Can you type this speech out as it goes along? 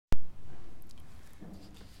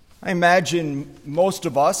I imagine most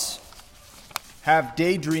of us have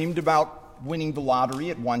daydreamed about winning the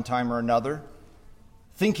lottery at one time or another,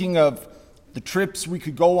 thinking of the trips we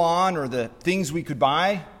could go on or the things we could buy.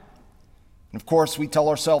 And of course, we tell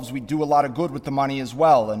ourselves we'd do a lot of good with the money as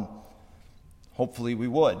well, and hopefully we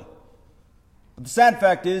would. But the sad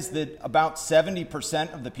fact is that about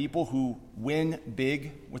 70% of the people who win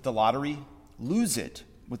big with the lottery lose it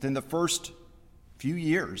within the first few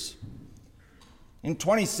years. In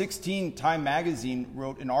 2016, Time magazine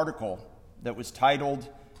wrote an article that was titled,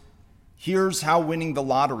 "Here's How Winning the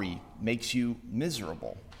Lottery Makes You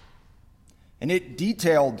Miserable." And it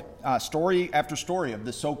detailed story after story of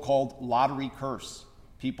the so-called lottery curse.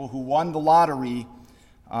 People who won the lottery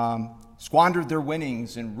squandered their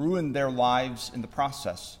winnings and ruined their lives in the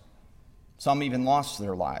process. Some even lost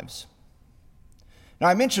their lives. Now,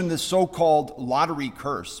 I mention this so-called lottery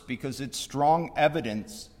curse because it's strong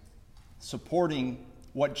evidence supporting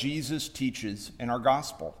what Jesus teaches in our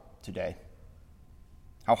gospel today.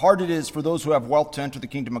 How hard it is for those who have wealth to enter the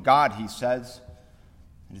kingdom of God, he says.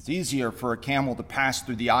 It is easier for a camel to pass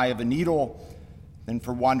through the eye of a needle than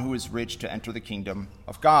for one who is rich to enter the kingdom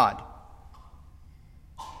of God.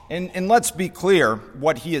 And let's be clear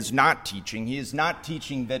what he is not teaching. He is not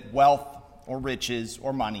teaching that wealth or riches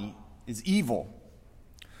or money is evil,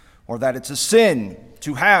 or that it's a sin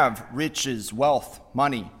to have riches, wealth,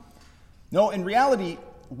 money. No, in reality,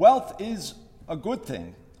 wealth is a good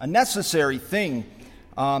thing, a necessary thing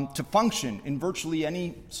to function in virtually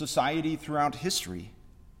any society throughout history.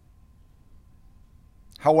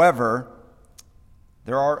 However,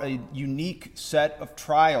 there are a unique set of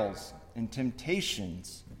trials and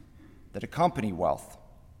temptations that accompany wealth.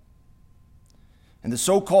 And the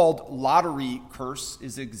so-called lottery curse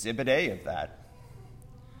is exhibit A of that.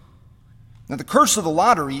 Now, the curse of the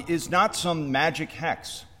lottery is not some magic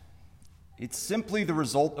hex. It's simply the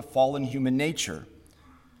result of fallen human nature,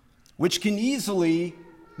 which can easily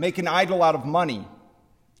make an idol out of money.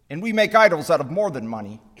 And we make idols out of more than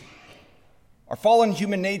money. Our fallen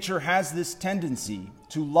human nature has this tendency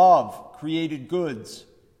to love created goods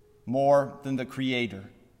more than the Creator.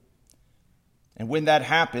 And when that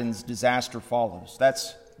happens, disaster follows.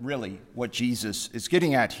 That's really what Jesus is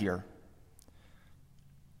getting at here.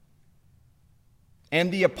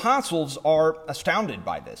 And the apostles are astounded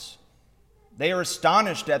by this. They are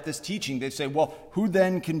astonished at this teaching. They say, well, who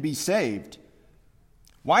then can be saved?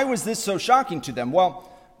 Why was this so shocking to them? Well,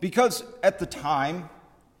 because at the time,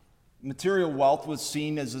 material wealth was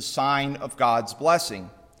seen as a sign of God's blessing.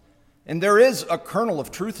 And there is a kernel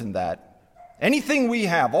of truth in that. Anything we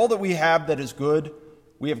have, all that we have that is good,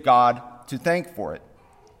 we have God to thank for it.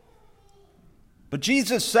 But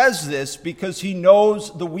Jesus says this because he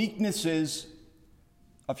knows the weaknesses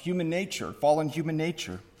of human nature, fallen human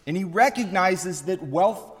nature. And he recognizes that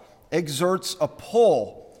wealth exerts a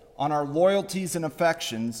pull on our loyalties and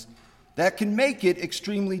affections that can make it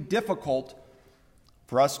extremely difficult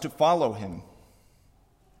for us to follow him.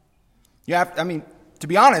 To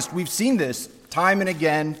be honest, we've seen this time and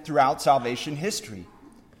again throughout salvation history.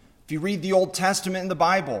 If you read the Old Testament in the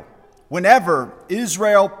Bible, whenever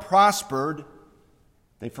Israel prospered,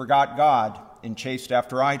 they forgot God and chased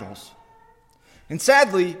after idols. And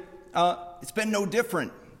sadly, it's been no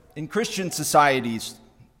different in Christian societies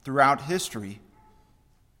throughout history.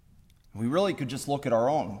 We really could just look at our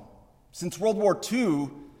own. Since World War II,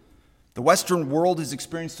 the Western world has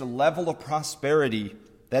experienced a level of prosperity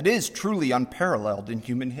that is truly unparalleled in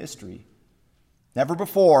human history. Never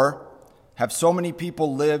before have so many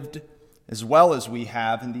people lived as well as we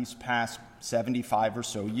have in these past 75 or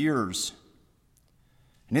so years.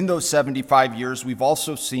 And in those 75 years, we've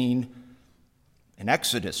also seen an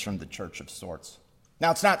exodus from the church of sorts.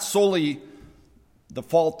 Now, it's not solely the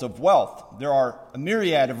fault of wealth. There are a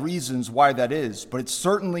myriad of reasons why that is, but it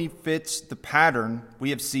certainly fits the pattern we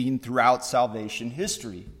have seen throughout salvation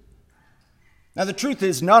history. Now, the truth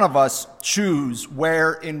is, none of us choose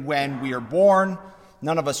where and when we are born.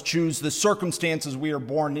 None of us choose the circumstances we are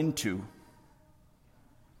born into.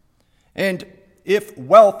 And if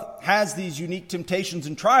wealth has these unique temptations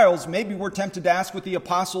and trials, maybe we're tempted to ask with the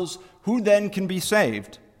apostles, who then can be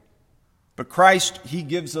saved? But Christ, he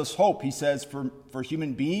gives us hope. He says, for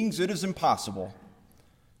human beings, it is impossible,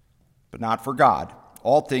 but not for God.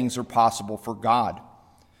 All things are possible for God.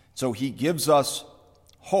 So he gives us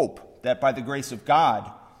hope that by the grace of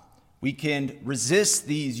God, we can resist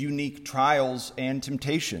these unique trials and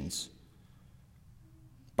temptations.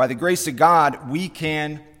 By the grace of God, we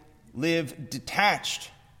can live detached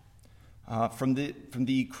from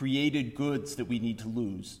the created goods that we need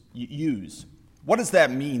to use. What does that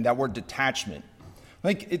mean, that word detachment? I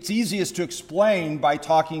think it's easiest to explain by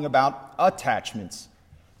talking about attachments.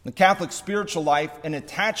 In the Catholic spiritual life, an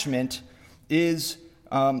attachment is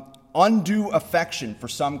undue affection for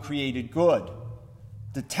some created good.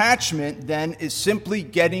 Detachment, then, is simply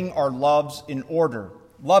getting our loves in order,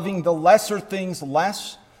 loving the lesser things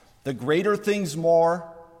less, the greater things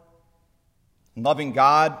more, and loving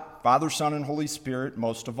God, Father, Son, and Holy Spirit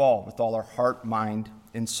most of all, with all our heart, mind,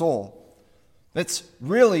 and soul. That's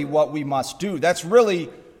really what we must do. That's really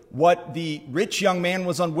what the rich young man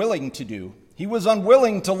was unwilling to do. He was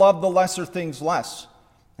unwilling to love the lesser things less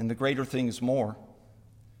and the greater things more.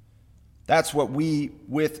 That's what we,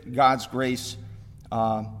 with God's grace,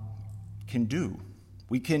 can do.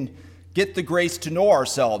 We can get the grace to know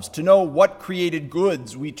ourselves, to know what created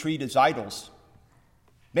goods we treat as idols.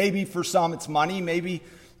 Maybe for some it's money, maybe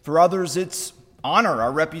for others it's honor,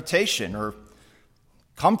 our reputation, or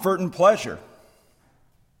comfort and pleasure,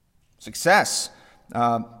 success,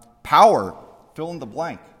 power, fill in the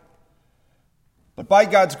blank. But by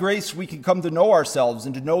God's grace, we can come to know ourselves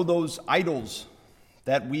and to know those idols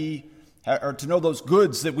or to know those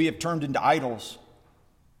goods that we have turned into idols.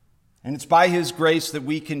 And it's by His grace that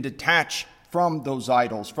we can detach from those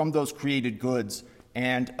idols, from those created goods,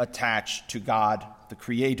 and attach to God, the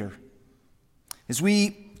Creator. As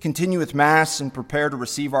we continue with Mass and prepare to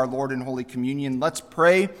receive our Lord in Holy Communion, let's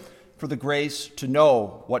pray for the grace to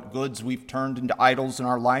know what goods we've turned into idols in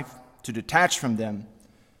our life, to detach from them,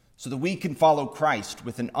 so that we can follow Christ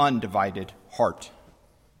with an undivided heart.